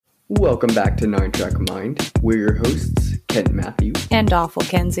Welcome back to 9-Track Mind. We're your hosts, Kent Matthew. And Awful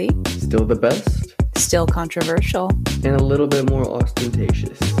Kenzie. Still the best. Still controversial. And a little bit more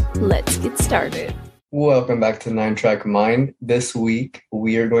ostentatious. Let's get started. Welcome back to 9-Track Mind. This week,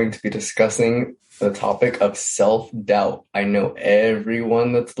 we are going to be discussing the topic of self-doubt. I know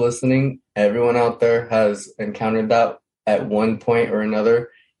everyone that's listening, everyone out there has encountered that at one point or another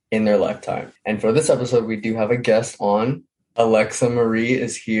in their lifetime. And for this episode, we do have a guest on. Alexa Marie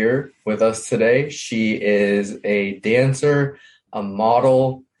is here with us today. She is a dancer, a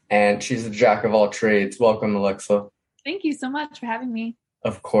model, and she's a jack of all trades. Welcome, Alexa. Thank you so much for having me.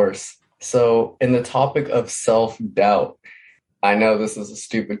 Of course. So in the topic of self-doubt, I know this is a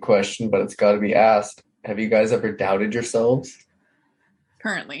stupid question, but it's got to be asked. Have you guys ever doubted yourselves?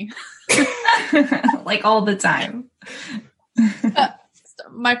 Currently. Like all the time.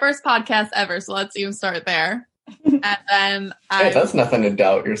 My first podcast ever, so let's even start there. And then Hey, that's nothing to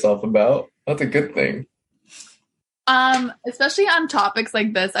doubt yourself about. That's a good thing. Especially on topics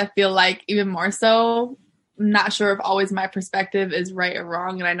like this, I feel like even more so, I'm not sure if always my perspective is right or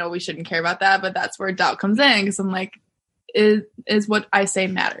wrong, and I know we shouldn't care about that, but that's where doubt comes in, because I'm like, is what I say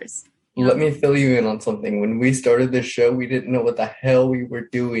matters. Let me fill you in on something. When we started this show, we didn't know what the hell we were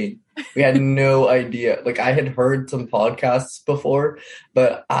doing. We had no idea. Like, I had heard some podcasts before,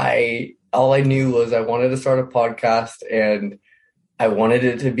 but all I knew was I wanted to start a podcast and I wanted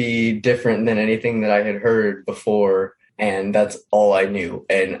it to be different than anything that I had heard before. And that's all I knew.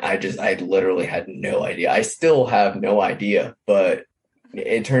 And I literally had no idea. I still have no idea, but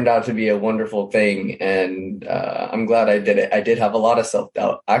it turned out to be a wonderful thing. And I'm glad I did it. I did have a lot of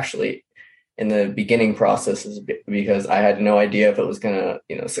self-doubt actually in the beginning processes because I had no idea if it was going to,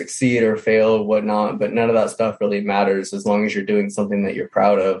 succeed or fail or whatnot. But none of that stuff really matters as long as you're doing something that you're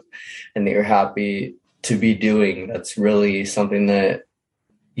proud of and that you're happy to be doing. That's really something that's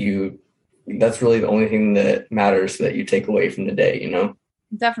really the only thing that matters that you take away from the day,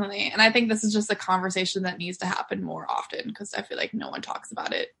 Definitely. And I think this is just a conversation that needs to happen more often because I feel like no one talks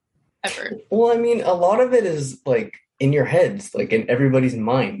about it ever. Well, I mean, a lot of it is like in your heads, like in everybody's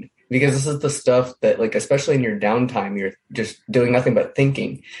mind, because this is the stuff that, like, especially in your downtime, you're just doing nothing but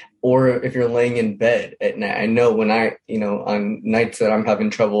thinking. Or if you're laying in bed at night, I know when on nights that I'm having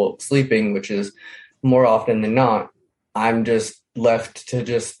trouble sleeping, which is more often than not, I'm just left to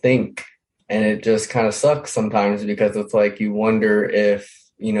just think. And it just kind of sucks sometimes because it's like you wonder if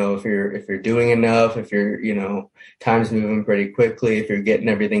you're doing enough, if you're, time's moving pretty quickly, if you're getting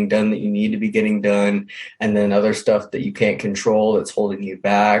everything done that you need to be getting done, and then other stuff that you can't control that's holding you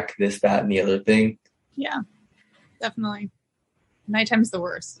back, this, that, and the other thing. Yeah, definitely. Nighttime's the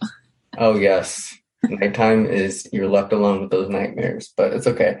worst. Oh, yes. Nighttime is you're left alone with those nightmares, but it's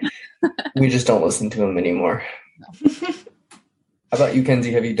okay. We just don't listen to them anymore. No. How about you,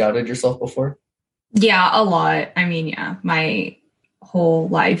 Kenzie? Have you doubted yourself before? Yeah, a lot. I mean, yeah, my whole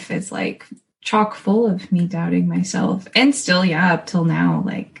life is like chock full of me doubting myself. And still, yeah, up till now,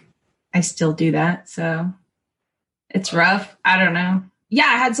 like I still do that. So it's rough. I don't know. Yeah,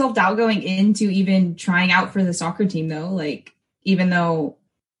 I had self-doubt going into even trying out for the soccer team though. Like, even though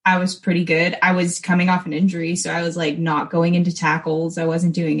I was pretty good, I was coming off an injury. So I was like not going into tackles. I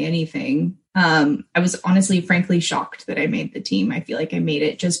wasn't doing anything. I was honestly, frankly shocked that I made the team. I feel like I made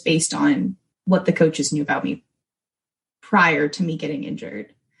it just based on what the coaches knew about me prior to me getting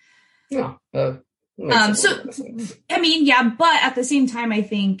injured. Yeah. I mean, yeah, but at the same time, I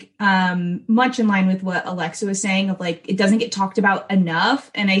think much in line with what Alexa was saying of like, it doesn't get talked about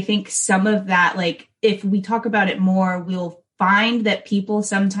enough. And I think some of that, like, if we talk about it more, we'll find that people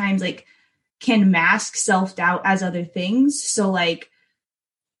sometimes like can mask self-doubt as other things. So like,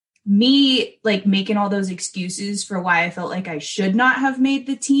 me like making all those excuses for why I felt like I should not have made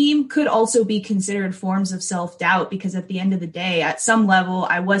the team could also be considered forms of self-doubt, because at the end of the day, at some level,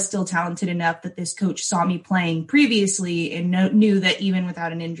 I was still talented enough that this coach saw me playing previously and knew that even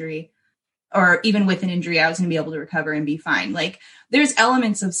without an injury or even with an injury, I was going to be able to recover and be fine. Like, there's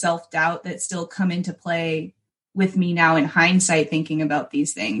elements of self-doubt that still come into play with me now in hindsight, thinking about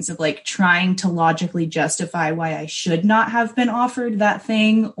these things of like trying to logically justify why I should not have been offered that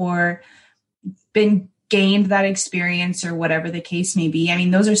thing or been gained that experience or whatever the case may be. I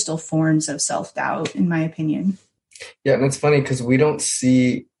mean, those are still forms of self-doubt, in my opinion. Yeah. And it's funny because we don't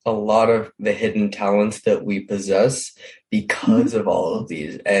see a lot of the hidden talents that we possess because of all of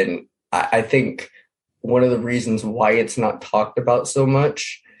these. And I think one of the reasons why it's not talked about so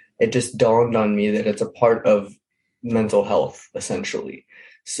much, it just dawned on me that it's a part of mental health, essentially.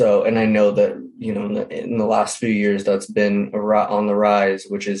 So, and I know that, in the last few years, that's been on the rise,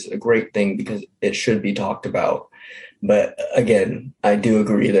 which is a great thing because it should be talked about. But again, I do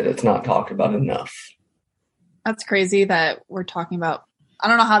agree that it's not talked about enough. That's crazy that we're talking about. I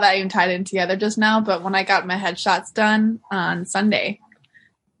don't know how that even tied in together just now, but when I got my headshots done on Sunday,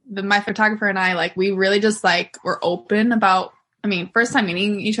 my photographer and I, like, we really just like were open about, I mean, first time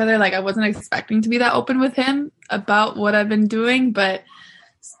meeting each other, like I wasn't expecting to be that open with him about what I've been doing. But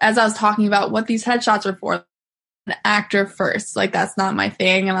as I was talking about what these headshots are for, an actor first, like that's not my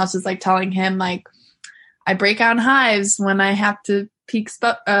thing. And I was just like telling him, like, I break out in hives when I have to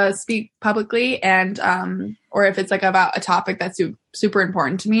speak publicly, and or if it's like about a topic that's super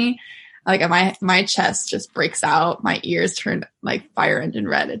important to me, like my chest just breaks out, my ears turn like fire engine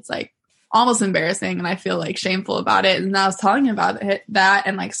red. It's like almost embarrassing, and I feel like shameful about it. And I was telling him about that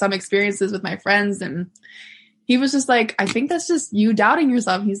and like some experiences with my friends, and he was just like, I think that's just you doubting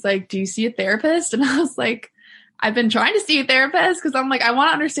yourself. He's like, do you see a therapist? And I was like, I've been trying to see a therapist because I'm like, I want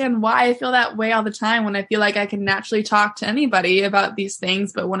to understand why I feel that way all the time when I feel like I can naturally talk to anybody about these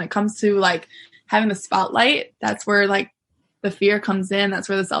things. But when it comes to like having the spotlight, that's where like the fear comes in. That's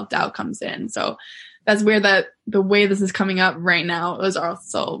where the self-doubt comes in. So that's weird that the way this is coming up right now, it was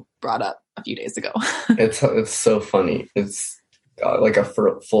also brought up a few days ago. It's so funny. It's like a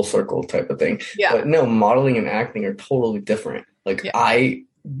full circle type of thing. Yeah. But no, modeling and acting are totally different. Like I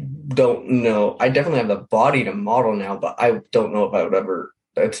don't know. I definitely have the body to model now, but I don't know if I would ever.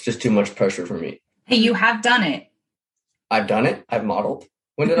 It's just too much pressure for me. Hey, you have done it. I've done it. I've modeled.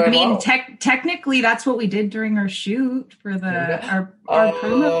 When did I model? Technically, that's what we did during our shoot for our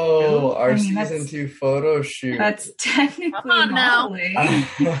promo. Oh, our season 2 photo shoot. That's technically modeling.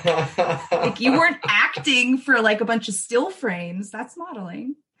 Like you weren't acting for like a bunch of still frames. That's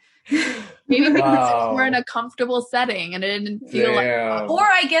modeling. Maybe because we're in a comfortable setting and it didn't feel like. Or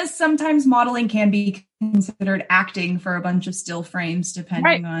I guess sometimes modeling can be considered acting for a bunch of still frames,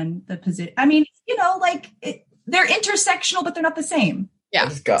 depending on the position. I mean, like they're intersectional, but they're not the same. Yeah.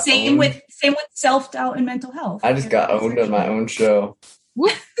 Same with self-doubt and mental health. I just got owned on my own show.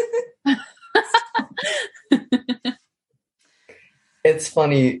 It's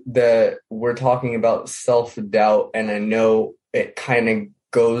funny that we're talking about self-doubt, and I know it kind of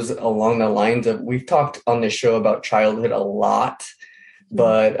goes along the lines of, we've talked on this show about childhood a lot,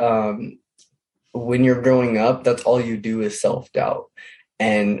 but when you're growing up, that's all you do is self-doubt.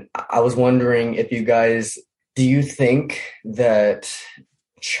 And I was wondering if you guys, do you think that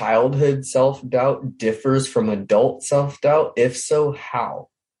childhood self-doubt differs from adult self-doubt? If so, how?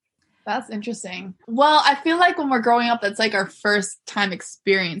 That's interesting. Well, I feel like when we're growing up, that's like our first time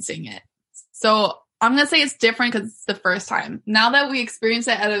experiencing it. So I'm going to say it's different because it's the first time. Now that we experience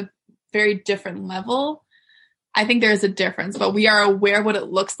it at a very different level, I think there's a difference, but we are aware what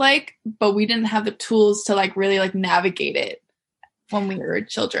it looks like, but we didn't have the tools to like really like navigate it when we were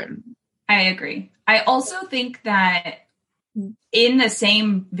children. I agree. I also think that in the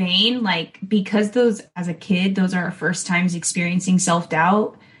same vein, like because those as a kid, those are our first times experiencing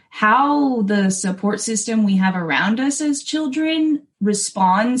self-doubt, how the support system we have around us as children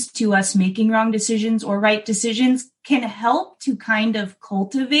responds to us making wrong decisions or right decisions can help to kind of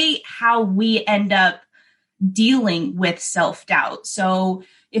cultivate how we end up dealing with self-doubt. So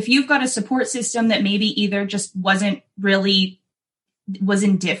if you've got a support system that maybe either just was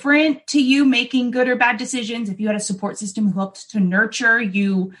indifferent to you making good or bad decisions, if you had a support system who helped to nurture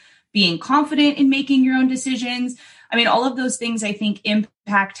you being confident in making your own decisions, I mean, all of those things I think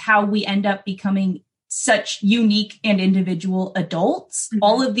impact how we end up becoming such unique and individual adults. Mm-hmm.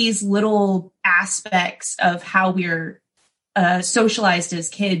 All of these little aspects of how we're socialized as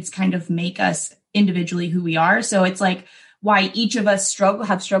kids kind of make us individually who we are. So it's like why each of us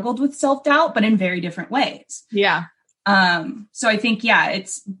have struggled with self-doubt, but in very different ways. Yeah. So I think,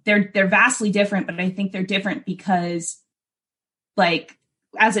 they're vastly different, but I think they're different because like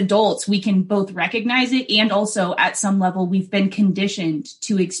as adults, we can both recognize it and also at some level we've been conditioned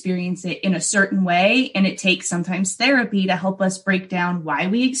to experience it in a certain way. And it takes sometimes therapy to help us break down why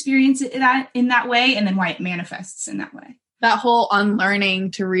we experience it in that way and then why it manifests in that way. That whole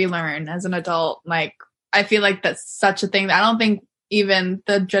unlearning to relearn as an adult, like I feel like that's such a thing that I don't think even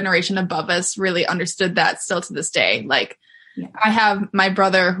the generation above us really understood that still to this day. Like I have my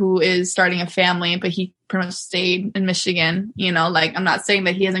brother who is starting a family, but he pretty much stayed in Michigan, like I'm not saying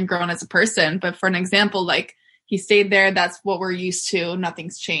that he hasn't grown as a person, but for an example, like he stayed there. That's what we're used to.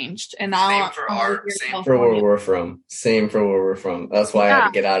 Nothing's changed. And now same for where we're from. That's why I had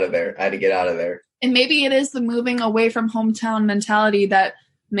to get out of there. And maybe it is the moving away from hometown mentality that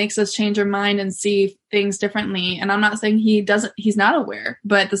makes us change our mind and see things differently. And I'm not saying he's not aware,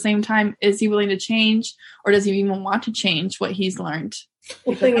 but at the same time, is he willing to change, or does he even want to change what he's learned?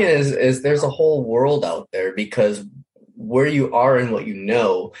 The thing is there's a whole world out there, because where you are and what you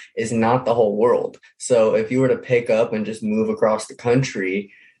know is not the whole world. So if you were to pick up and just move across the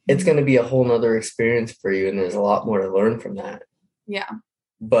country, it's going to be a whole nother experience for you. And there's a lot more to learn from that. Yeah.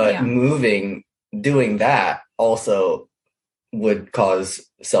 But Yeah. doing that also would cause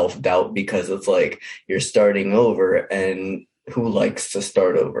self-doubt, because it's like you're starting over, and who likes to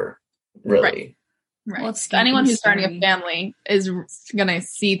start over, really? Right. Well, it's Anyone who's starting scary. a family is going to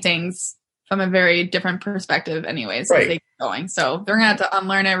see things from a very different perspective anyways as Right. they keep going. So they're going to have to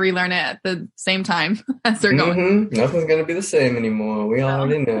unlearn it, relearn it at the same time as they're going. Mm-hmm. Nothing's going to be the same anymore. We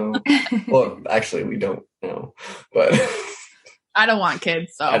already know. Well, actually, we don't know. But I don't want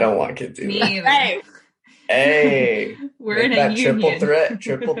kids, so. I don't want kids either. Me either. Hey, Hey, We're make in a that union.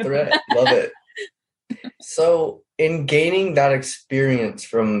 triple threat. Love it. So, in gaining that experience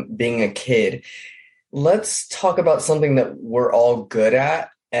from being a kid, let's talk about something that we're all good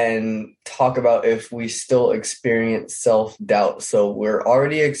at and talk about if we still experience self-doubt. So we're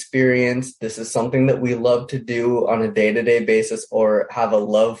already experienced. This is something that we love to do on a day-to-day basis, or have a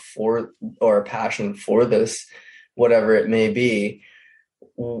love for or a passion for this, whatever it may be.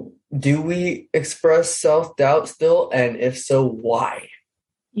 Do we express self-doubt still? And if so, why?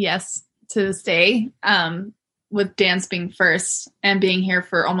 yes, to this day, with dance being first and being here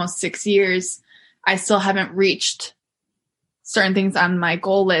for almost 6 years, I still haven't reached certain things on my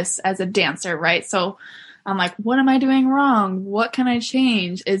goal list as a dancer, right? So I'm like, what am I doing wrong? What can I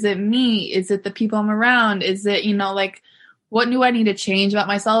change? Is it me? Is it the people I'm around? Is it, like, what do I need to change about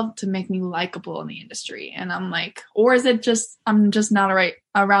myself to make me likable in the industry? And I'm like, or is it just, I'm just not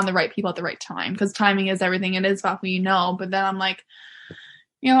around the right people at the right time? Because timing is everything. It is about who you know. But then I'm like,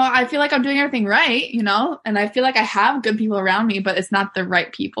 I feel like I'm doing everything right, and I feel like I have good people around me, but it's not the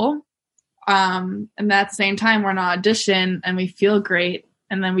right people. And at the same time, we're in an audition and we feel great,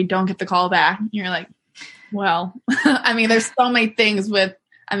 and then we don't get the call back. You're like, well, I mean, there's so many things with,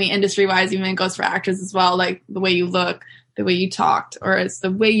 industry wise, even it goes for actors as well, like the way you look, the way you talked, or it's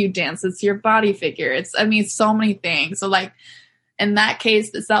the way you dance, it's your body figure. It's, so many things. So like in that case,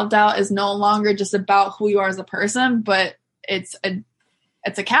 the self-doubt is no longer just about who you are as a person, but it's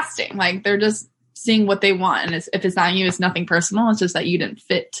a casting. Like they're just seeing what they want. And if it's not you, it's nothing personal. It's just that you didn't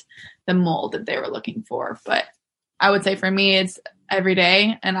fit the mold that they were looking for. But I would say for me, it's every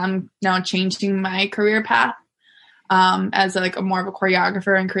day. And I'm now changing my career path as a more of a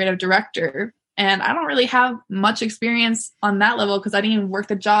choreographer and creative director. And I don't really have much experience on that level because I didn't even work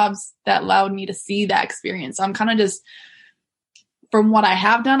the jobs that allowed me to see that experience. So I'm kind of just, from what I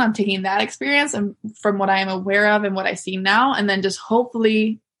have done, I'm taking that experience and from what I am aware of and what I see now. And then just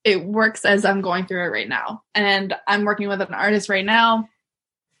hopefully it works as I'm going through it right now. And I'm working with an artist right now.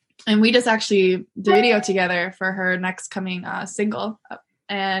 And we just actually did a video together for her next coming single.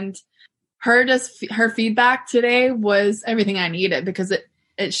 And her feedback today was everything I needed, because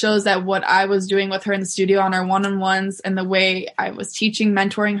it shows that what I was doing with her in the studio on our one-on-ones, and the way I was teaching,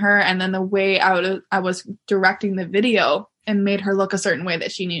 mentoring her, and then the way I was directing the video, and made her look a certain way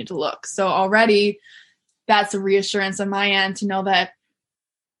that she needed to look. So already that's a reassurance on my end to know that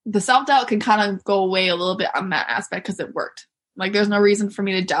the self-doubt can kind of go away a little bit on that aspect, because it worked. Like there's no reason for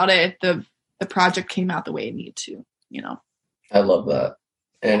me to doubt it if the project came out the way it needed to, I love that.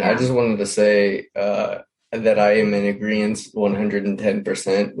 And I just wanted to say that I am in agreement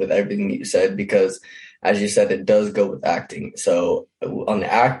 110% with everything you said, because as you said, it does go with acting. So on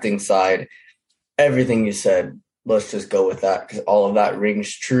the acting side, everything you said, let's just go with that, because all of that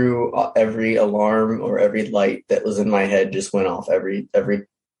rings true. Every alarm or every light that was in my head just went off.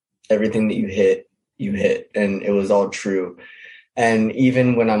 Everything that you hit, and it was all true. And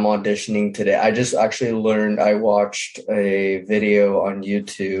even when I'm auditioning today, I just actually learned, I watched a video on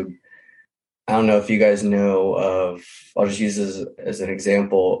YouTube. I don't know if you guys know of, I'll just use this as an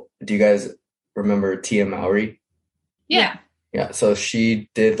example. Do you guys remember Tia Mowry? Yeah. Yeah. So she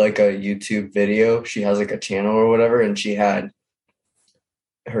did like a YouTube video. She has like a channel or whatever, and she had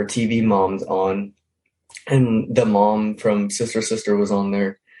her TV moms on, and the mom from Sister was on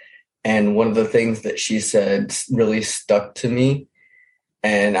there. And one of the things that she said really stuck to me.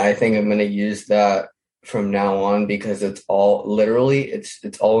 And I think I'm going to use that from now on, because it's all literally, it's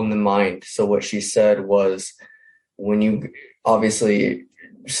all in the mind. So what she said was, when you obviously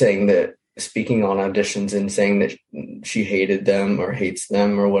saying that, speaking on auditions and saying that she hated them or hates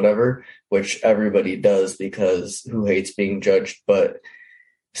them or whatever, which everybody does, because who hates being judged? But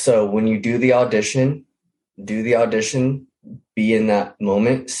so when you do the audition, be in that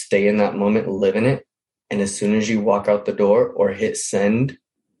moment, stay in that moment, live in it. And as soon as you walk out the door or hit send,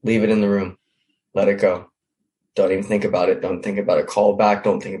 leave it in the room. Let it go. Don't even think about it. Don't think about it. Call back.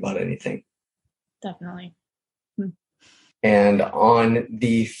 Don't think about anything. Definitely. And on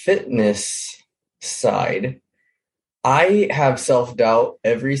the fitness side, I have self-doubt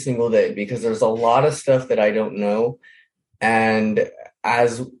every single day because there's a lot of stuff that I don't know. And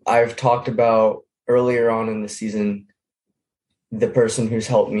as I've talked about earlier on in the season, the person who's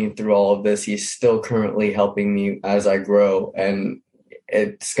helped me through all of this, he's still currently helping me as I grow. And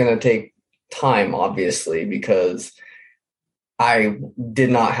it's going to take time, obviously, because I did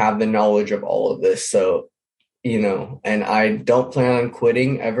not have the knowledge of all of this. So, and I don't plan on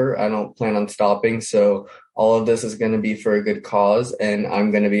quitting ever. I don't plan on stopping. So all of this is going to be for a good cause, and I'm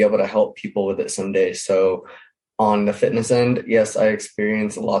going to be able to help people with it someday. So on the fitness end, yes, I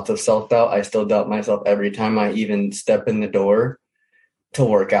experience lots of self-doubt. I still doubt myself every time I even step in the door to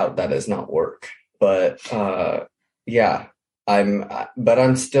work out. That is not work. But yeah,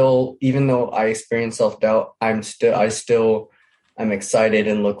 I'm still, even though I experience self-doubt, I'm excited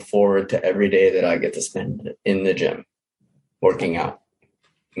and look forward to every day that I get to spend in the gym working out.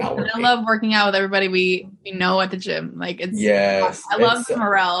 Not working. I love working out with everybody we know at the gym. Like, it's, yes, I love the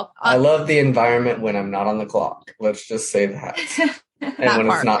morale. I love the environment when I'm not on the clock. Let's just say that. And when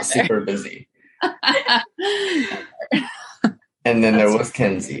it's not super busy. And then there was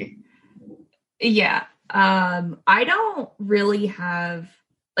Kenzie. Yeah. I don't really have,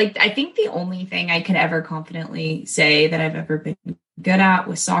 like, I think the only thing I can ever confidently say that I've ever been good at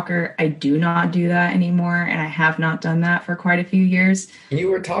was soccer. I do not do that anymore, and I have not done that for quite a few years.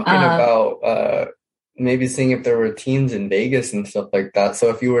 You were talking about maybe seeing if there were teams in Vegas and stuff like that. So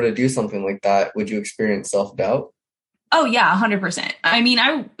if you were to do something like that, would you experience self-doubt? Oh yeah, 100%. I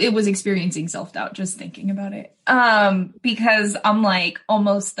mean, it was experiencing self-doubt just thinking about it. Because I'm like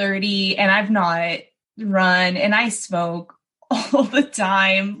almost 30 and I've not run and I smoke all the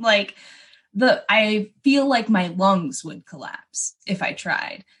time. Like I feel like my lungs would collapse if I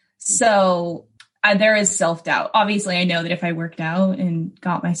tried. So there is self-doubt. Obviously, I know that if I worked out and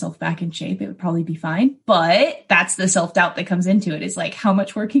got myself back in shape, it would probably be fine. But that's the self-doubt that comes into it. Is like, how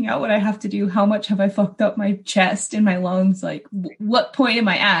much working out would I have to do? How much have I fucked up my chest and my lungs? Like, what point am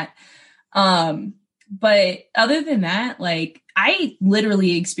I at? But other than that, like, I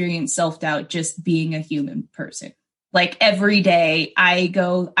literally experience self-doubt just being a human person. Like every day I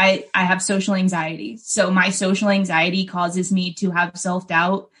have social anxiety. So my social anxiety causes me to have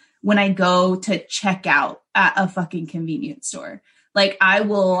self-doubt when I go to check out at a fucking convenience store. Like I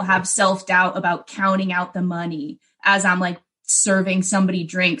will have self-doubt about counting out the money as I'm like serving somebody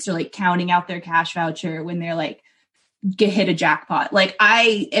drinks or like counting out their cash voucher when they're like hit a jackpot. Like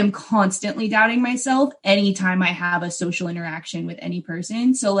I am constantly doubting myself anytime I have a social interaction with any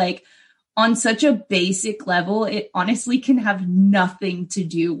person. So like on such a basic level, it honestly can have nothing to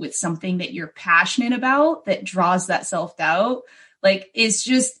do with something that you're passionate about that draws that self-doubt. Like, it's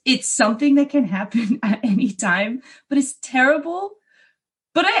something that can happen at any time, but it's terrible.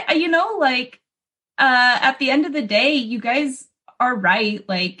 But at the end of the day, you guys are right.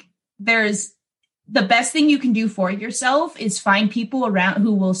 Like, there's the best thing you can do for yourself is find people around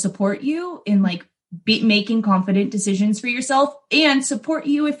who will support you in like making confident decisions for yourself and support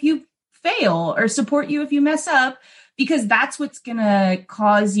you if you fail or support you if you mess up, because that's what's going to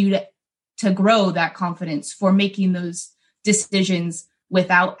cause you to grow that confidence for making those decisions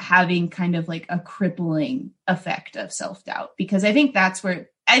without having kind of like a crippling effect of self-doubt. Because I think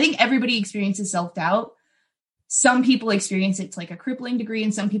everybody experiences self-doubt. Some people experience it to like a crippling degree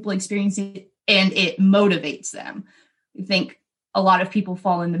and some people experience it and it motivates them. I think a lot of people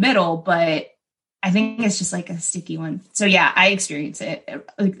fall in the middle, but I think it's just like a sticky one. So yeah, I experience it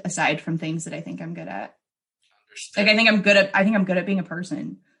aside from things that I think I'm good at. Like I think I'm good at being a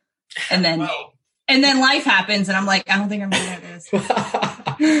person. And then and then life happens and I'm like, I don't think I'm good at this.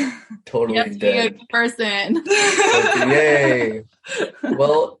 Totally dead. Be a person. Yay.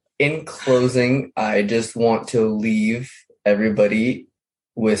 Well, in closing, I just want to leave everybody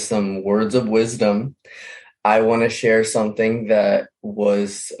with some words of wisdom. I want to share something that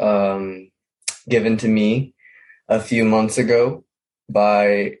was given to me a few months ago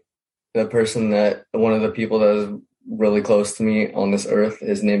by one of the people that is really close to me on this earth.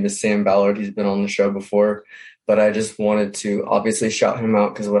 His name is Sam Ballard. He's been on the show before, but I just wanted to obviously shout him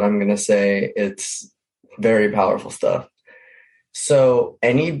out because what I'm going to say, it's very powerful stuff. So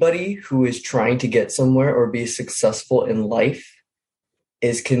anybody who is trying to get somewhere or be successful in life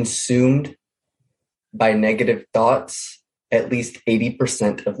is consumed by negative thoughts at least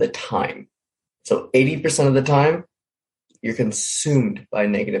 80% of the time. So 80% of the time, you're consumed by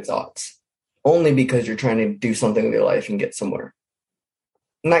negative thoughts only because you're trying to do something with your life and get somewhere.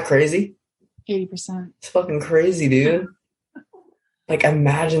 Isn't that crazy? 80%. It's fucking crazy, dude. Like,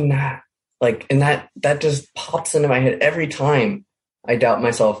 imagine that. Like, and that just pops into my head every time I doubt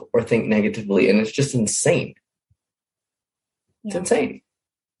myself or think negatively. And it's just insane. It's insane.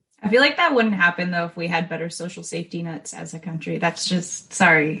 I feel like that wouldn't happen though if we had better social safety nets as a country. That's just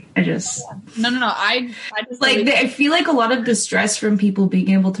sorry. I just no. I just like I feel like a lot of the stress from people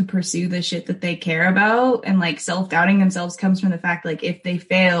being able to pursue the shit that they care about and like self-doubting themselves comes from the fact like if they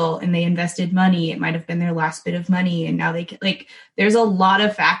fail and they invested money, it might have been their last bit of money, and now they can, like there's a lot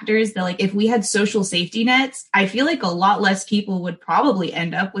of factors that like if we had social safety nets, I feel like a lot less people would probably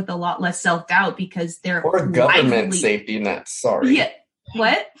end up with a lot less self-doubt because they're or government safety nets. Sorry. Yeah.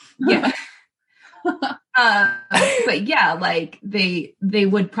 What? Yeah. But yeah, like they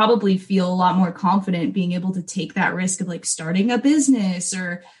would probably feel a lot more confident being able to take that risk of like starting a business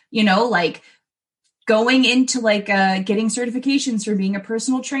or, you know, like going into like getting certifications for being a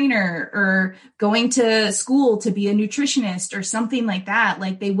personal trainer or going to school to be a nutritionist or something like that.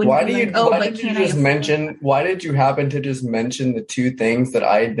 Like they wouldn't why did you happen to just mention the two things that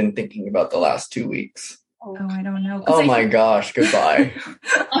I had been thinking about the last 2 weeks? Oh, I don't know. Oh my gosh, goodbye.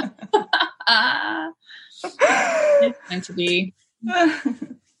 It's meant to be.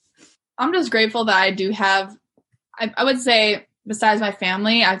 I'm just grateful that I do have, I would say, besides my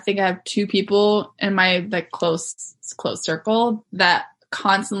family, I think I have two people in my like close circle that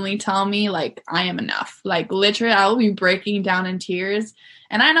constantly tell me like I am enough. Like literally, I will be breaking down in tears.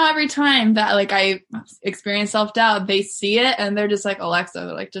 And I know every time that like I experience self-doubt, they see it and they're just like, Alexa,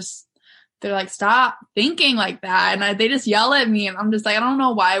 they're like, stop thinking like that. And they just yell at me. And I'm just like, I don't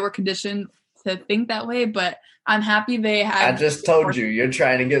know why we're conditioned to think that way, but I'm happy they have. I just told you, you're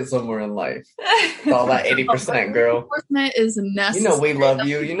trying to get somewhere in life. It's all that 80%, girl. Reinforcement is necessary. You know we love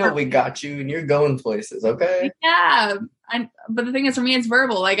you. You know we got you, and you're going places, okay? Yeah. But the thing is, for me, it's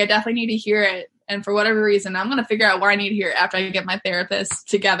verbal. Like, I definitely need to hear it. And for whatever reason, I'm going to figure out why I need to hear it after I get my therapist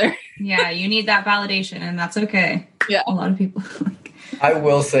together. Yeah, you need that validation, and that's okay. Yeah. A lot of people. I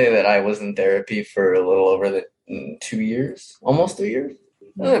will say that I was in therapy for a little over 2 years, almost 3 years,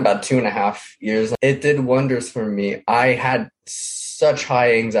 about 2.5 years. It did wonders for me. I had such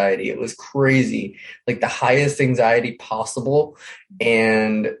high anxiety. It was crazy, like the highest anxiety possible.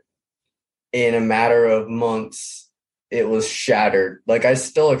 And in a matter of months, it was shattered. Like I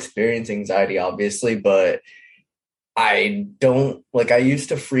still experience anxiety, obviously, but I don't like, I used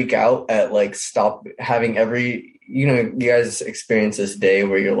to freak out at like stop having you guys experience this day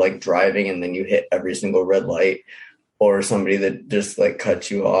where you're like driving and then you hit every single red light or somebody that just like cuts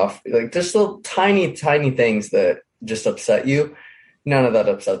you off. Like there's little tiny things that just upset you. None of that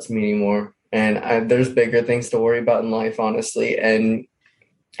upsets me anymore. And there's bigger things to worry about in life, honestly. And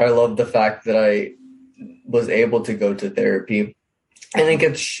I love the fact that I was able to go to therapy, and it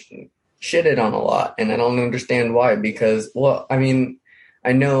gets shitted on a lot. And I don't understand why, because, well, I mean,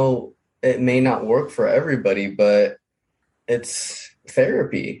 I know it may not work for everybody, but it's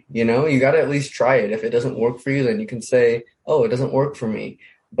therapy, you know? You got to at least try it. If it doesn't work for you, then you can say, oh, it doesn't work for me.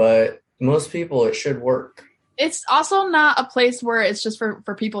 But most people, it should work. It's also not a place where it's just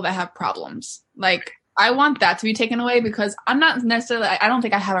for people that have problems. Like, I want that to be taken away because I'm not necessarily, I don't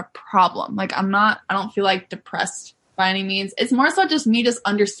think I have a problem. Like, I don't feel like depressed by any means. It's more so just me just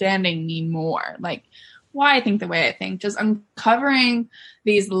understanding me more. Like, why I think the way I think, just uncovering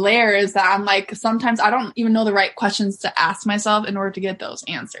these layers that I'm like, sometimes I don't even know the right questions to ask myself in order to get those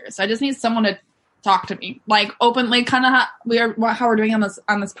answers. So I just need someone to talk to me, like openly, kind of how we're doing on this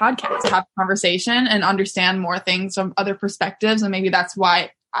podcast, have a conversation and understand more things from other perspectives. And maybe that's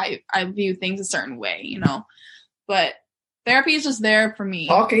why I view things a certain way, you know, but therapy is just there for me.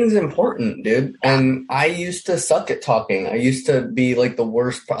 Talking's important, dude. And I used to suck at talking. I used to be like the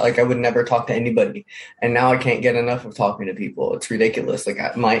worst. Like I would never talk to anybody. And now I can't get enough of talking to people. It's ridiculous.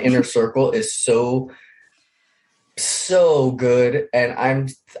 Like my inner circle is so good.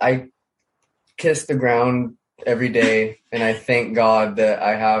 And I kiss the ground every day. And I thank God that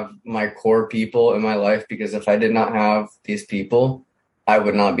I have my core people in my life, because if I did not have these people, I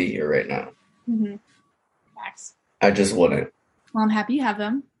would not be here right now. Mm-hmm. Facts. I just wouldn't. Well, I'm happy you have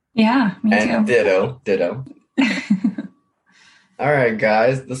them. Yeah, me and too. Ditto. All right,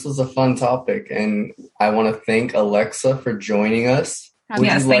 guys. This was a fun topic, and I want to thank Alexa for joining us.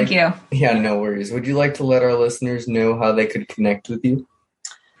 Yes, thank you. Yeah, no worries. Would you like to let our listeners know how they could connect with you?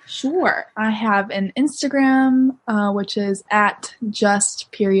 Sure. I have an Instagram, which is at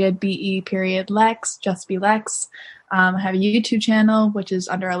just.be.lex, just be Lex. I have a YouTube channel, which is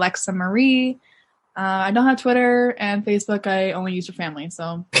under Alexa Marie. I don't have Twitter and Facebook. I only use for family.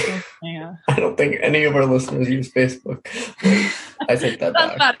 So yeah. I don't think any of our listeners use Facebook. I take that back.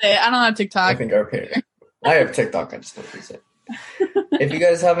 That's not it. I don't have TikTok. I think our parents. I have TikTok. I just don't use it. If you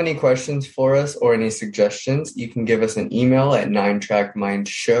guys have any questions for us or any suggestions, you can give us an email at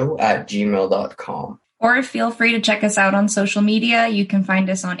 9trackmindshow@gmail.com. Or feel free to check us out on social media. You can find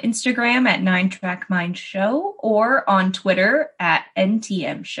us on Instagram at 9trackmindshow or on Twitter at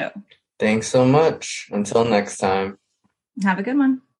NTM Show. Thanks so much. Until next time. Have a good one.